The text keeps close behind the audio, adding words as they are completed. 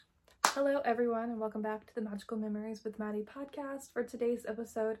Hello everyone and welcome back to the Magical Memories with Maddie podcast. For today's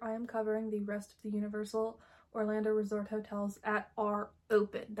episode, I am covering the rest of the Universal Orlando Resort hotels that are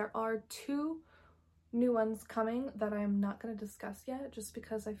open. There are 2 new ones coming that I am not going to discuss yet just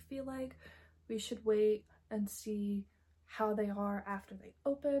because I feel like we should wait and see how they are after they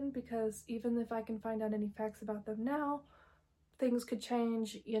open, because even if I can find out any facts about them now, things could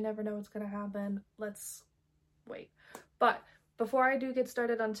change. You never know what's going to happen. Let's wait. But before I do get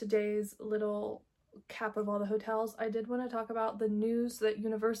started on today's little cap of all the hotels, I did want to talk about the news that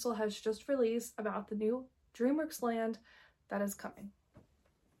Universal has just released about the new DreamWorks Land that is coming.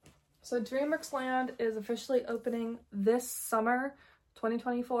 So DreamWorks Land is officially opening this summer,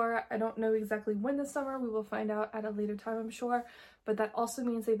 2024. I don't know exactly when this summer. We will find out at a later time, I'm sure. But that also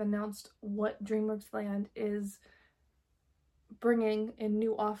means they've announced what DreamWorks Land is bringing in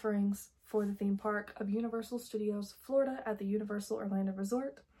new offerings for the theme park of Universal Studios Florida at the Universal Orlando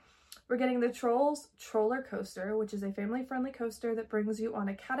Resort. We're getting the Trolls Troller Coaster, which is a family-friendly coaster that brings you on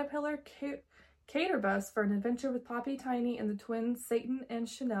a Caterpillar cater bus for an adventure with Poppy, Tiny, and the twins Satan and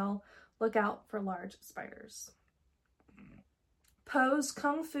Chanel. Look out for large spiders. Poe's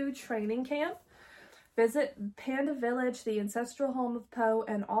Kung Fu Training Camp. Visit Panda Village, the ancestral home of Poe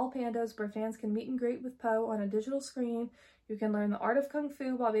and all pandas, where fans can meet and greet with Poe on a digital screen. You can learn the art of Kung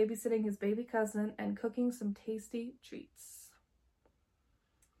Fu while babysitting his baby cousin and cooking some tasty treats.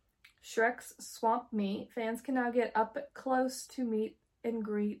 Shrek's Swamp Meet. Fans can now get up close to meet and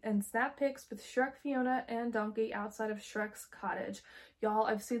greet and snap pics with Shrek, Fiona, and Donkey outside of Shrek's cottage. Y'all,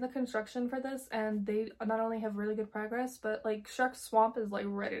 I've seen the construction for this and they not only have really good progress, but like Shrek's Swamp is like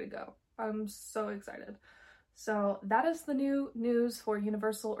ready to go. I'm so excited. So that is the new news for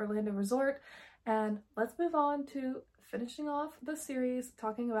Universal Orlando Resort. And let's move on to finishing off the series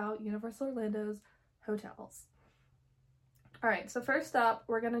talking about Universal Orlando's hotels. All right, so first up,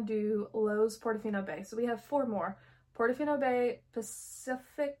 we're going to do Loews Portofino Bay. So we have 4 more. Portofino Bay,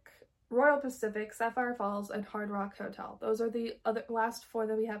 Royal Pacific, Sapphire Falls, and Hard Rock Hotel. Those are the last 4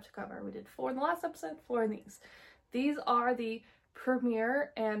 that we have to cover. We did 4 in the last episode, 4 in these. These are the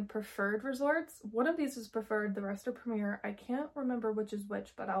premier and preferred resorts. One of these is preferred, the rest are premier. I can't remember which is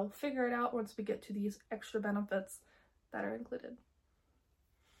which, but I'll figure it out once we get to these extra benefits that are included.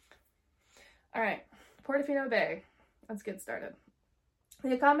 All right, Portofino Bay. Let's get started.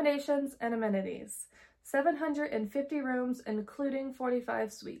 The accommodations and amenities. 750 rooms, including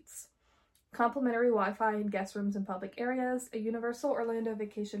 45 suites. Complimentary Wi-Fi in guest rooms and public areas. A Universal Orlando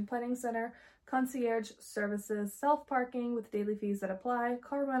Vacation Planning Center. Concierge services, self-parking with daily fees that apply,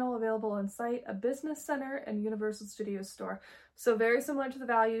 car rental available on site, a business center, and Universal Studios store. So very similar to the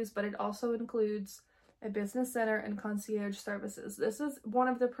values, but it also includes a business center and concierge services. This is one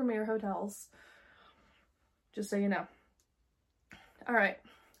of the premier hotels, just so you know. All right,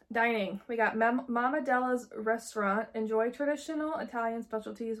 dining. We got Mama Della's restaurant. Enjoy traditional Italian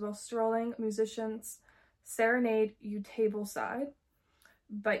specialties while strolling. Musicians serenade you tableside.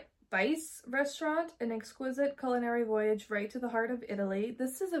 Vice Restaurant, an exquisite culinary voyage right to the heart of Italy.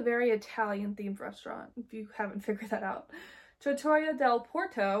 This is a very Italian-themed restaurant, if you haven't figured that out. Trattoria del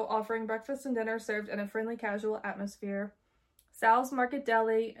Porto, offering breakfast and dinner served in a friendly, casual atmosphere. Sal's Market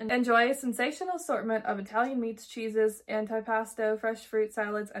Deli, enjoy a sensational assortment of Italian meats, cheeses, antipasto, fresh fruit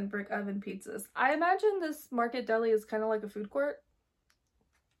salads, and brick oven pizzas. I imagine this Market Deli is kind of like a food court.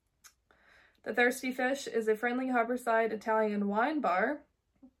 The Thirsty Fish is a friendly harborside Italian wine bar.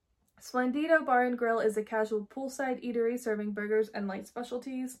 Splendido Bar and Grill is a casual poolside eatery serving burgers and light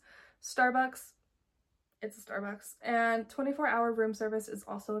specialties. Starbucks, it's a Starbucks, and 24-hour room service is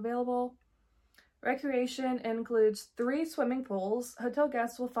also available. Recreation includes 3 swimming pools. Hotel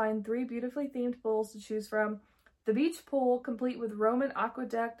guests will find 3 beautifully themed pools to choose from. The beach pool, complete with Roman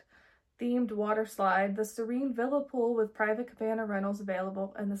aqueduct themed water slide, the serene villa pool with private cabana rentals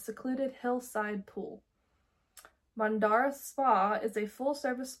available, and the secluded hillside pool. Mandara Spa is a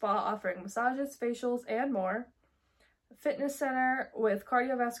full-service spa offering massages, facials, and more. A fitness center with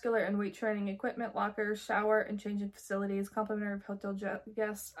cardiovascular and weight training equipment, lockers, shower, and changing facilities, complimentary of hotel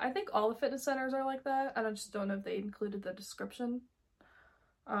guests. I think all the fitness centers are like that. I just don't know if they included the description.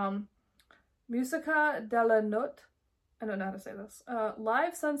 Musica della Notte. I don't know how to say this.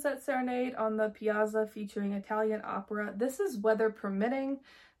 Live sunset serenade on the piazza featuring Italian opera. This is weather permitting.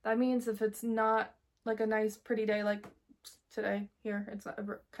 That means if it's not like a nice pretty day like today here, it's not a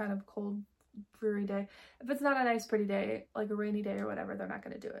kind of cold dreary day. If it's not a nice pretty day, like a rainy day or whatever, they're not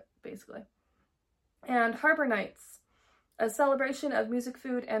going to do it, basically. And Harbor Nights, a celebration of music,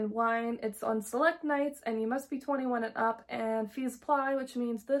 food, and wine. It's on select nights and you must be 21 and up, and fees apply, which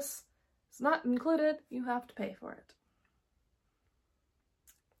means this is not included. You have to pay for it.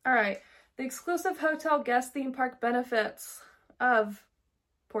 All right, the exclusive hotel guest theme park benefits of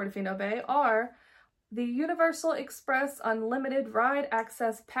Portofino Bay are the Universal Express Unlimited Ride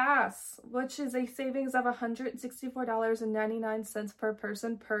Access Pass, which is a savings of $164.99 per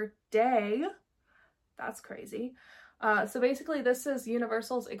person per day. That's crazy. So basically this is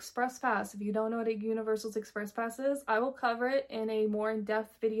Universal's Express Pass. If you don't know what a Universal's Express Pass is, I will cover it in a more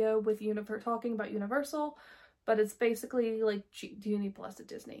in-depth video with talking about Universal, but it's basically like Genie Plus at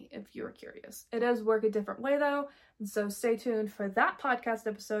Disney, if you're curious. It does work a different way though, and so stay tuned for that podcast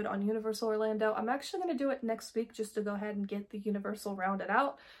episode on Universal Orlando. I'm actually going to do it next week just to go ahead and get the Universal rounded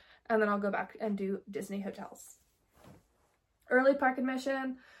out, and then I'll go back and do Disney hotels. Early park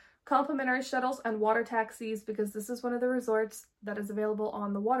admission, complimentary shuttles and water taxis, because this is one of the resorts that is available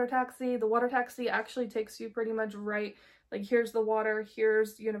on the water taxi. The water taxi actually takes you pretty much right, like here's the water,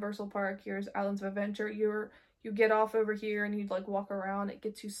 here's Universal Park, here's Islands of Adventure. You get off over here and you like walk around. It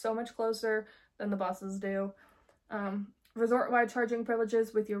gets you so much closer than the buses do. Resort-wide charging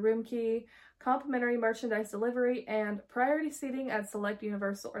privileges with your room key, complimentary merchandise delivery, and priority seating at select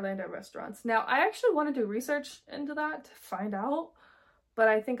Universal Orlando restaurants. Now, I actually want to do research into that to find out, but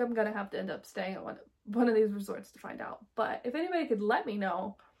I think I'm going to have to end up staying at one of these resorts to find out. But if anybody could let me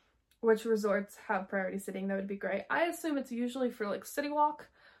know which resorts have priority seating, that would be great. I assume it's usually for like City Walk,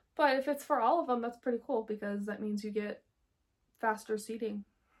 but if it's for all of them, that's pretty cool because that means you get faster seating.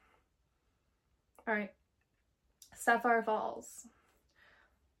 All right, Sapphire Falls.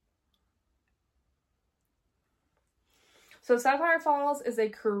 So Sapphire Falls is a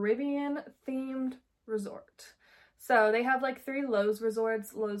Caribbean-themed resort. So they have like 3 Loews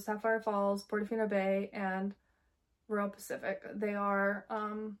resorts: Loews Sapphire Falls, Portofino Bay, and Royal Pacific. They are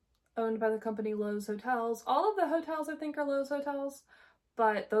owned by the company Loews Hotels. All of the hotels I think are Loews hotels,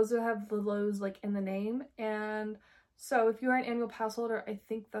 but those that have the Loews like in the name. And so if you're an annual pass holder, I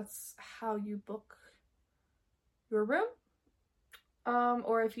think that's how you book your room.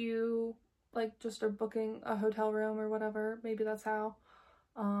 Or if you like just are booking a hotel room or whatever, maybe that's how.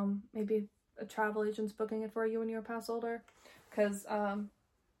 Maybe a travel agent's booking it for you when you're a pass holder, because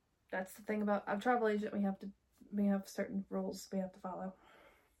that's the thing about a travel agent. We have certain rules we have to follow.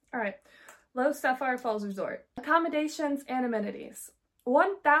 All right, Loews Sapphire Falls Resort. Accommodations and amenities: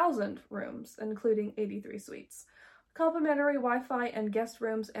 1,000 rooms, including 83 suites, complimentary Wi-Fi and guest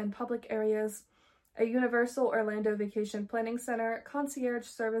rooms and public areas, a Universal Orlando Vacation Planning Center, concierge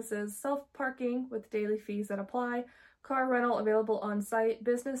services, self-parking with daily fees that apply, car rental available on site,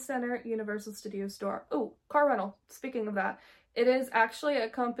 business center, Universal Studio Store. Oh, car rental. Speaking of that, it is actually a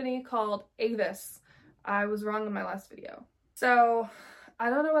company called Avis. I was wrong in my last video. So I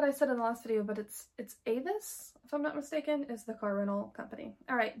don't know what I said in the last video, but it's Avis, if I'm not mistaken, is the car rental company.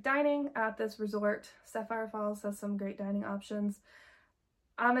 All right, dining at this resort. Sapphire Falls has some great dining options.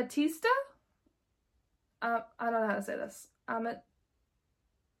 Amatista? I don't know how to say this. Amatista?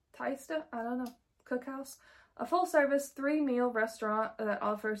 I don't know. Cookhouse? A full-service 3-meal restaurant that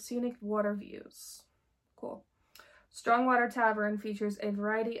offers scenic water views. Cool. Strongwater Tavern features a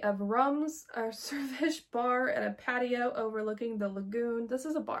variety of rums, a service bar, and a patio overlooking the lagoon. This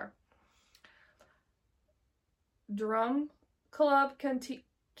is a bar. Drum Club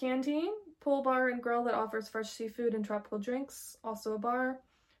Canteen, pool bar and grill that offers fresh seafood and tropical drinks. Also a bar.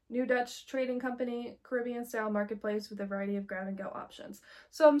 New Dutch Trading Company, Caribbean-style marketplace with a variety of grab-and-go options.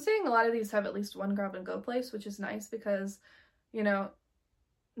 So I'm seeing a lot of these have at least one grab-and-go place, which is nice because, you know,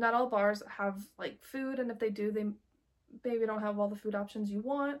 not all bars have, like, food, and if they do, they maybe don't have all the food options you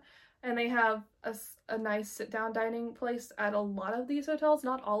want. And they have a nice sit-down dining place at a lot of these hotels,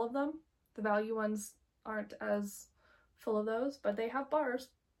 not all of them. The value ones aren't as full of those, but they have bars.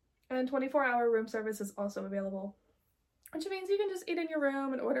 And 24-hour room service is also available, which means you can just eat in your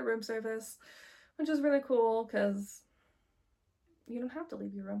room and order room service, which is really cool because you don't have to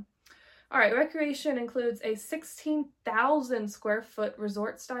leave your room. All right, recreation includes a 16,000 square foot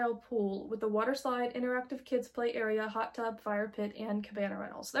resort style pool with a water slide, interactive kids play area, hot tub, fire pit, and cabana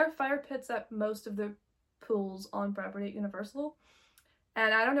rentals. There are fire pits at most of the pools on property at Universal.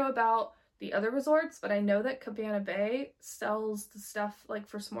 And I don't know about the other resorts, but I know that Cabana Bay sells the stuff like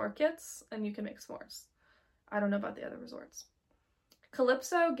for s'more kits and you can make s'mores. I don't know about the other resorts.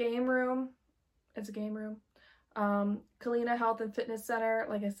 Calypso Game Room. It's a game room. Kalina Health and Fitness Center.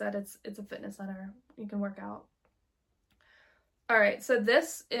 Like I said, it's a fitness center. You can work out. All right, so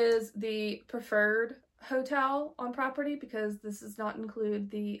this is the preferred hotel on property because this does not include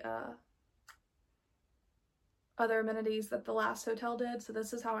the other amenities that the last hotel did. So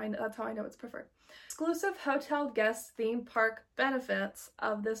this is that's how I know it's preferred. Exclusive hotel guest theme park benefits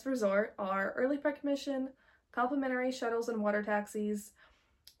of this resort are early park admission, complimentary shuttles and water taxis,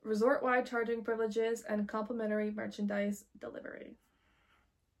 resort-wide charging privileges, and complimentary merchandise delivery.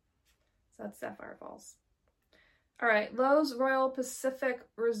 So that's Sapphire Falls. All right, Loews Royal Pacific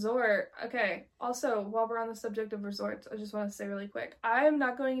Resort. Okay, also, while we're on the subject of resorts, I just want to say really quick, I am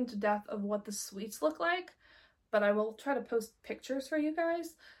not going into depth of what the suites look like, but I will try to post pictures for you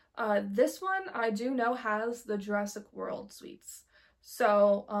guys. This one I do know has the Jurassic World suites.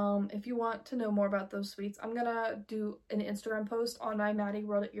 So if you want to know more about those suites, I'm gonna do an Instagram post on my Maddie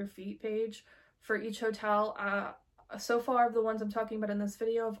World at Your Feet page for each hotel. So far, the ones I'm talking about in this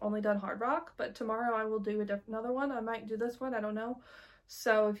video, I've only done Hard Rock, but tomorrow I will do another one. I might do this one, I don't know.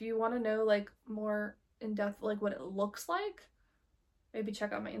 So if you want to know like more in depth, like what it looks like, maybe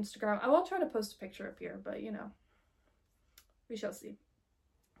check out my Instagram. I will try to post a picture up here, but you know, we shall see.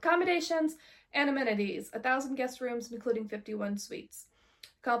 Accommodations and amenities: 1,000 guest rooms, including 51 suites.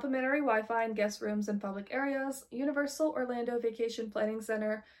 Complimentary Wi-Fi in guest rooms and public areas. Universal Orlando Vacation Planning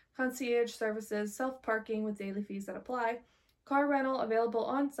Center. Concierge services, self-parking with daily fees that apply. Car rental available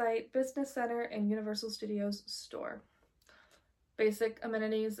on-site. Business center and Universal Studios store. Basic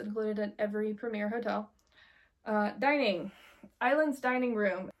amenities included in every premier hotel. Dining. Islands dining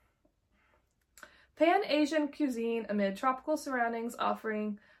room. Pan-Asian cuisine amid tropical surroundings,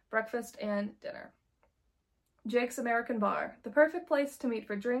 offering breakfast and dinner. Jake's American Bar, the perfect place to meet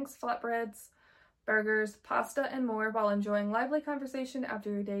for drinks, flatbreads, burgers, pasta, and more while enjoying lively conversation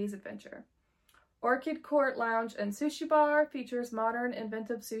after your day's adventure. Orchid Court Lounge and Sushi Bar features modern,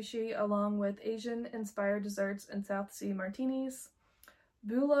 inventive sushi along with Asian-inspired desserts and South Sea martinis.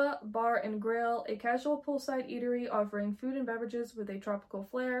 Bula Bar and Grill, a casual poolside eatery offering food and beverages with a tropical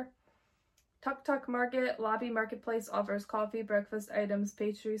flair. Tuk Tuk Market, Lobby Marketplace offers coffee, breakfast items,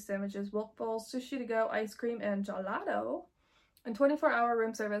 pastries, sandwiches, milk bowls, sushi to go, ice cream, and gelato. And 24-hour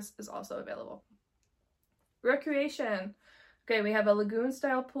room service is also available. Recreation. Okay, we have a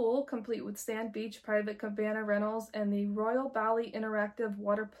lagoon-style pool complete with sand beach, private cabana rentals, and the Royal Bali Interactive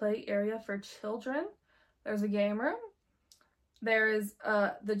Water Play Area for children. There's a game room. There is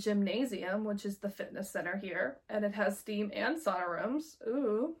the gymnasium, which is the fitness center here, and it has steam and sauna rooms.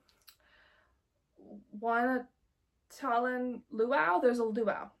 Ooh. Wanatalan Luau. There's a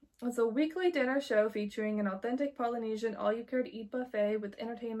luau. It's a weekly dinner show featuring an authentic Polynesian all-you-can-eat buffet with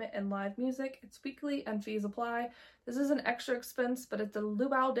entertainment and live music. It's weekly and fees apply. This is an extra expense, but it's a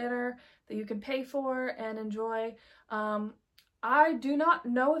luau dinner that you can pay for and enjoy. I do not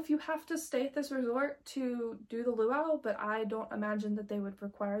know if you have to stay at this resort to do the luau, but I don't imagine that they would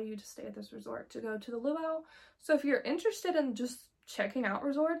require you to stay at this resort to go to the luau. So if you're interested in just checking out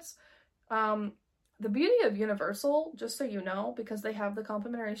resorts, the beauty of Universal, just so you know, because they have the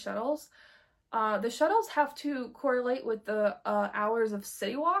complimentary shuttles, the shuttles have to correlate with the hours of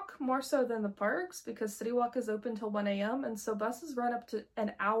City Walk more so than the parks, because City Walk is open till 1 a.m. and so buses run up to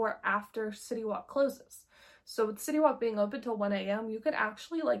an hour after City Walk closes. So with City Walk being open till 1 a.m., you could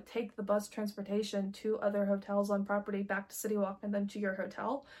actually like take the bus transportation to other hotels on property, back to City Walk, and then to your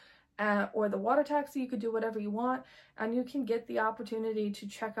hotel. Or the water taxi, you could do whatever you want, and you can get the opportunity to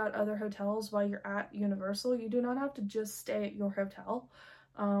check out other hotels while you're at Universal. You do not have to just stay at your hotel.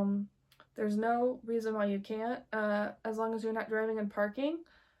 There's no reason why you can't. As long as you're not driving and parking,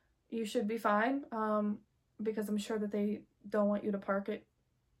 you should be fine, because I'm sure that they don't want you to park at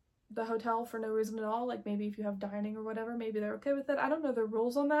the hotel for no reason at all. Like maybe if you have dining or whatever, maybe they're okay with it. I don't know the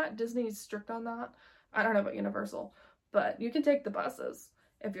rules on that. Disney's strict on that. I don't know about Universal, but you can take the buses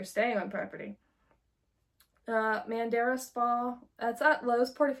if you're staying on property. Mandara Spa, that's at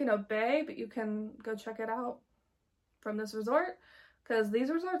Loews Portofino Bay, but you can go check it out from this resort, because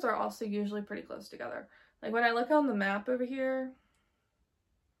these resorts are also usually pretty close together. Like when I look on the map over here,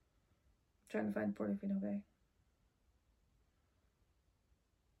 I'm trying to find Portofino Bay.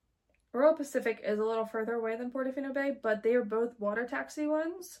 Royal Pacific is a little further away than Portofino Bay, but they are both water taxi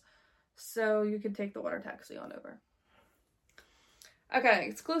ones, so you can take the water taxi on over. Okay,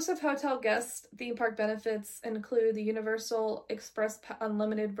 exclusive hotel guest theme park benefits include the Universal Express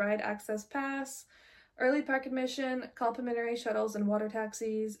Unlimited Ride Access Pass, early park admission, complimentary shuttles and water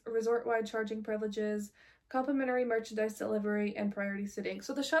taxis, resort-wide charging privileges, complimentary merchandise delivery, and priority sitting.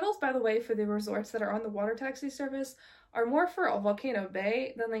 So the shuttles, by the way, for the resorts that are on the water taxi service are more for Volcano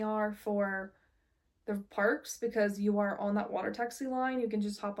Bay than they are for the parks, because you are on that water taxi line. You can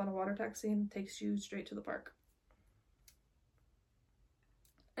just hop on a water taxi and it takes you straight to the park.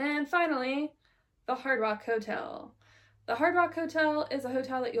 And finally, the Hard Rock Hotel. The Hard Rock Hotel is a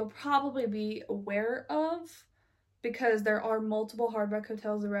hotel that you'll probably be aware of because there are multiple Hard Rock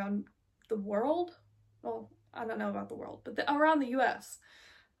hotels around the world. Well, I don't know about the world, but around the US.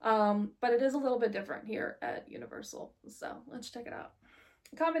 But it is a little bit different here at Universal. So let's check it out.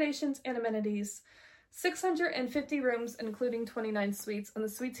 Accommodations and amenities. 650 rooms, including 29 suites, and the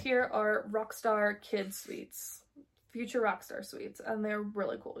suites here are Rockstar Kid Suites, future Rockstar Suites, and they're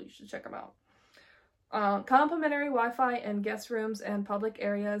really cool. You should check them out. Complimentary Wi-Fi and guest rooms and public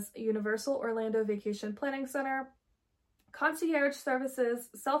areas, Universal Orlando Vacation Planning Center, concierge services,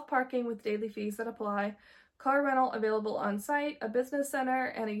 self-parking with daily fees that apply, car rental available on site, a business center,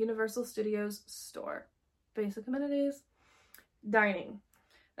 and a Universal Studios store. Basic amenities. Dining.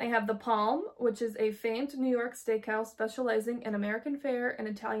 They have the Palm, which is a famed New York steakhouse specializing in American fare and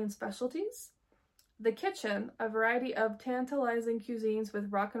Italian specialties. The Kitchen, a variety of tantalizing cuisines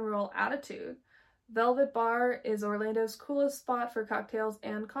with rock and roll attitude. Velvet Bar is Orlando's coolest spot for cocktails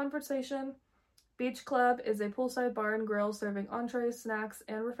and conversation. Beach Club is a poolside bar and grill serving entrees, snacks,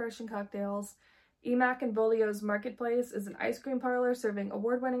 and refreshing cocktails. Emac and Bolio's Marketplace is an ice cream parlor serving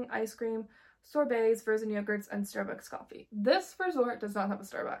award-winning ice cream, sorbets, frozen yogurts, and Starbucks coffee. This resort does not have a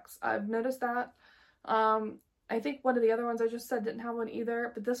Starbucks. I've noticed that. I think one of the other ones I just said didn't have one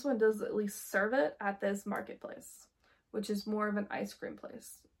either, but this one does at least serve it at this Marketplace, which is more of an ice cream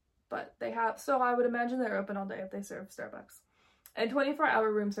place. But they have, so I would imagine they're open all day if they serve Starbucks. And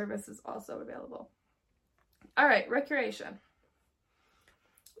 24-hour room service is also available. All right, recreation.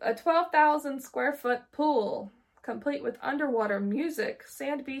 A 12,000 square foot pool, complete with underwater music,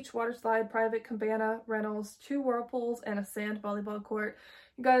 sand beach, water slide, private cabana rentals, 2 whirlpools, and a sand volleyball court.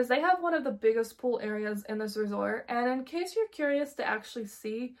 You guys, they have one of the biggest pool areas in this resort. And in case you're curious to actually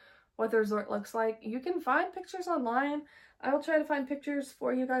see what the resort looks like, you can find pictures online. I will try to find pictures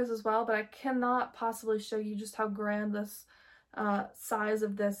for you guys as well, but I cannot possibly show you just how grand this size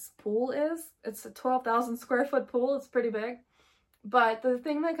of this pool is. It's a 12,000 square foot pool. It's pretty big. But the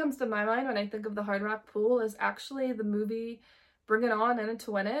thing that comes to my mind when I think of the Hard Rock pool is actually the movie Bring It On and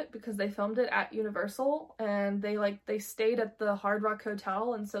To Win It, because they filmed it at Universal and they stayed at the Hard Rock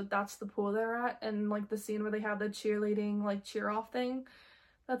Hotel, and so that's the pool they're at. And like the scene where they have the cheerleading like cheer off thing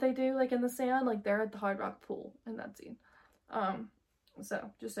that they do like in the sand, like they're at the Hard Rock pool in that scene.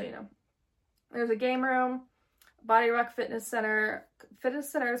 So just so you know. There's a game room, Body Rock Fitness Center.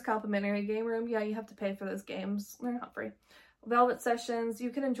 Fitness Center is complimentary. Game room, yeah, you have to pay for those games. They're not free. Velvet Sessions,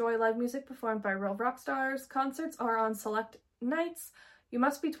 you can enjoy live music performed by real rock stars. Concerts are on select nights. You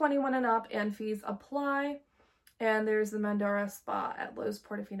must be 21 and up and fees apply. And there's the Mandara Spa at Lowe's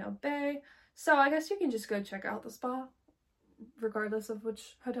Portofino Bay. So I guess you can just go check out the spa regardless of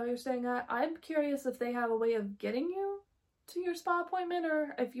which hotel you're staying at. I'm curious if they have a way of getting you to your spa appointment,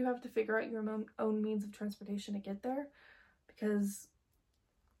 or if you have to figure out your own means of transportation to get there, because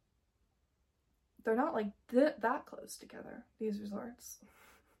they're not like that close together, these resorts.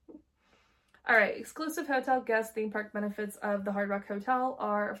 All right, exclusive hotel guest theme park benefits of the Hard Rock Hotel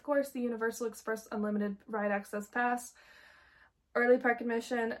are, of course, the Universal Express Unlimited Ride Access Pass, early park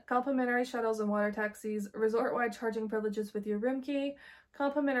admission, complimentary shuttles and water taxis, resort-wide charging privileges with your room key,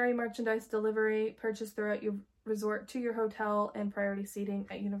 complimentary merchandise delivery purchased throughout your resort to your hotel, and priority seating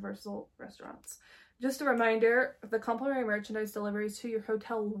at Universal restaurants. Just a reminder, the complimentary merchandise deliveries to your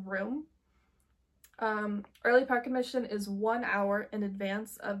hotel room. Early park admission is 1 hour in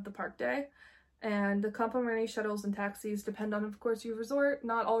advance of the park day, and the complimentary shuttles and taxis depend on, of course, your resort.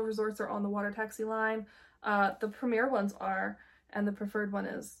 Not all resorts are on the water taxi line. The premier ones are, and the preferred one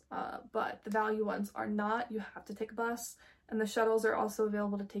is, but the value ones are not. You have to take a bus, and the shuttles are also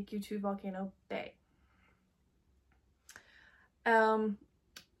available to take you to Volcano Bay.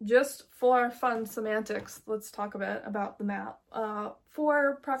 Just for fun semantics, let's talk a bit about the map.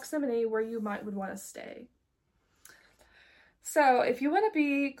 For proximity, where you would want to stay. So if you want to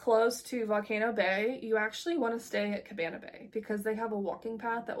be close to Volcano Bay, you actually want to stay at Cabana Bay, because they have a walking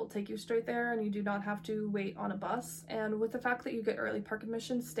path that will take you straight there and you do not have to wait on a bus. And with the fact that you get early park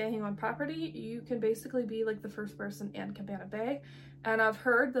admission staying on property, you can basically be like the first person in Cabana Bay. And I've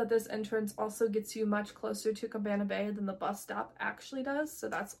heard that this entrance also gets you much closer to Cabana Bay than the bus stop actually does, so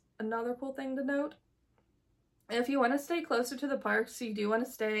that's another cool thing to note. If you want to stay closer to the parks, you do want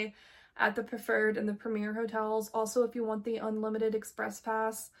to stay at the preferred and the premier hotels. Also, if you want the unlimited express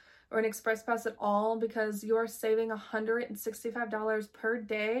pass, or an express pass at all, because you are saving $165 per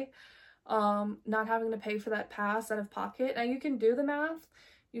day, not having to pay for that pass out of pocket. Now you can do the math.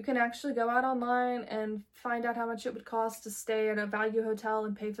 You can actually go out online and find out how much it would cost to stay at a value hotel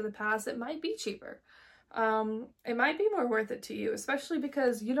and pay for the pass. It might be cheaper. It might be more worth it to you, especially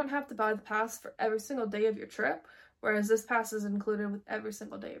because you don't have to buy the pass for every single day of your trip, whereas this pass is included with every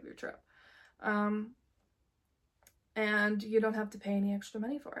single day of your trip. And you don't have to pay any extra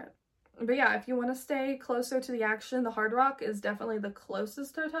money for it. But yeah, if you want to stay closer to the action, the Hard Rock is definitely the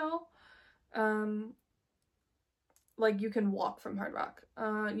closest hotel. like, you can walk from Hard Rock.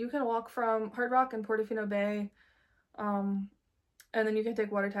 You can walk from Hard Rock and Portofino Bay, and then you can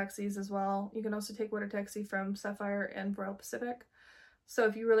take water taxis as well. You can also take water taxi from Sapphire and Royal Pacific. So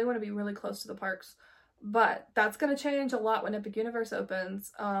if you really want to be really close to the parks. But that's going to change a lot when Epic Universe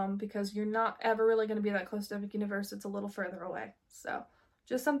opens, because you're not ever really going to be that close to Epic Universe. It's a little further away. So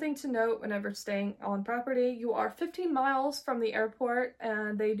just something to note whenever staying on property. You are 15 miles from the airport,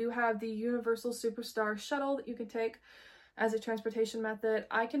 and they do have the Universal Superstar shuttle that you can take as a transportation method.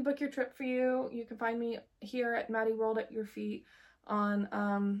 I can book your trip for you. You can find me here at Maddie World at Your Feet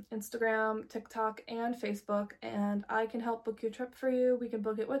on Instagram, TikTok, and Facebook, and I can help book your trip for you. We can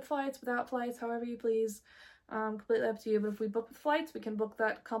book it with flights, without flights, however you please. Completely up to you. But if we book with flights, we can book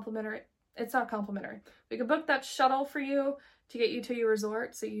that complimentary. It's not complimentary. We can book that shuttle for you to get you to your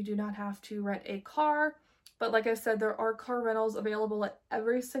resort, so you do not have to rent a car. But like I said, there are car rentals available at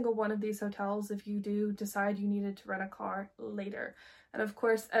every single one of these hotels if you do decide you needed to rent a car later. And of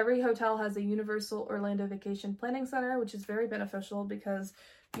course, every hotel has a Universal Orlando Vacation Planning Center, which is very beneficial because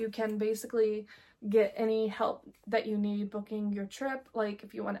you can basically get any help that you need booking your trip. Like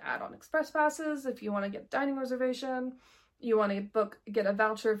if you want to add on express passes, if you want to get dining reservation, you want to get a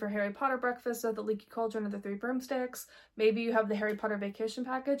voucher for Harry Potter breakfast at the Leaky Cauldron or the Three Broomsticks. Maybe you have the Harry Potter vacation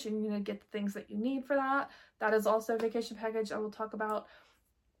package and you need to get the things that you need for that. That is also a vacation package I will talk about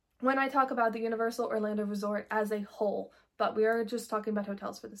when I talk about the Universal Orlando Resort as a whole. But we are just talking about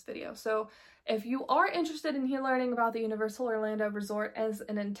hotels for this video. So if you are interested in learning about the Universal Orlando Resort as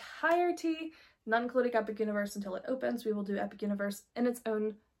an entirety, not including Epic Universe until it opens, we will do Epic Universe in its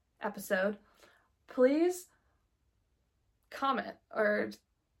own episode. Please comment or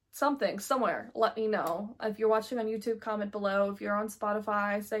something somewhere. Let me know. If you're watching on YouTube, comment below. If you're on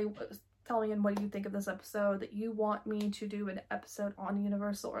Spotify, tell me what you think of this episode, that you want me to do an episode on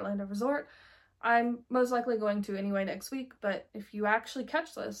Universal Orlando Resort. I'm most likely going to anyway next week, but if you actually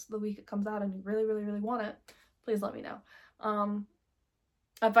catch this the week it comes out and you really, really, really want it, please let me know.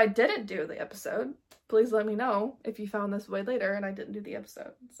 If I didn't do the episode, please let me know if you found this way later and I didn't do the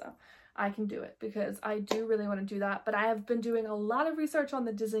episode, so I can do it because I do really want to do that. But I have been doing a lot of research on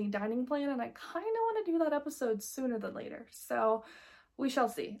the Disney dining plan and I kind of want to do that episode sooner than later, so we shall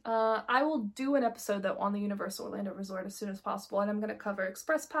see. I will do an episode though on the Universal Orlando Resort as soon as possible, and I'm going to cover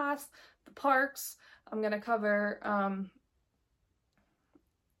Express Pass, the parks. I'm going to cover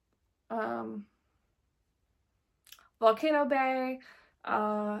Volcano Bay,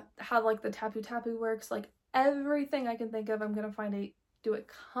 how like the Tapu Tapu works, like everything I can think of. I'm going to do a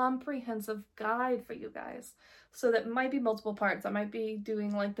comprehensive guide for you guys. So that might be multiple parts. I might be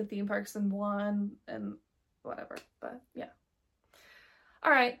doing like the theme parks in one and whatever, but yeah.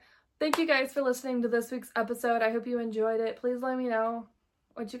 All right. Thank you guys for listening to this week's episode. I hope you enjoyed it. Please let me know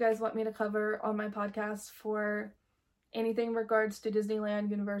what you guys want me to cover on my podcast for anything in regards to Disneyland,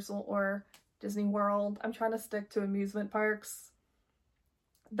 Universal, or Disney World. I'm trying to stick to amusement parks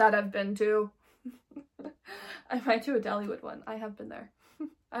that I've been to. I might do a Dollywood one. I have been there.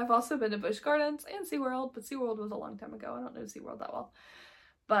 I've also been to Busch Gardens and SeaWorld, but SeaWorld was a long time ago. I don't know SeaWorld that well.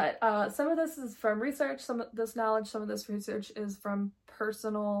 But some of this is from research, some of this knowledge, some of this research is from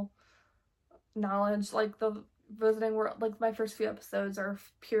personal knowledge. Like the Visiting World, like my first few episodes are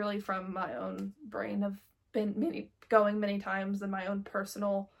purely from my own brain. I've been going many times and my own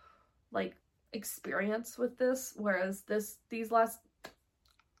personal like experience with this. Whereas these last,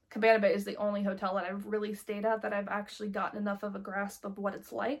 Cabana Bay is the only hotel that I've really stayed at that I've actually gotten enough of a grasp of what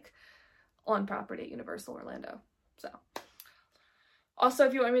it's like on property at Universal Orlando. So. Also,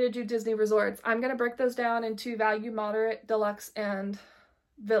 if you want me to do Disney resorts, I'm going to break those down into value, moderate, deluxe, and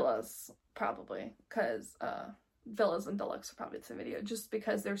villas, probably, because villas and deluxe are probably the same video, just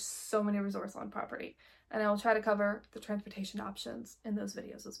because there's so many resorts on property. And I will try to cover the transportation options in those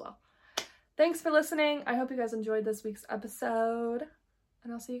videos as well. Thanks for listening. I hope you guys enjoyed this week's episode,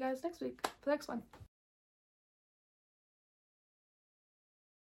 and I'll see you guys next week for the next one.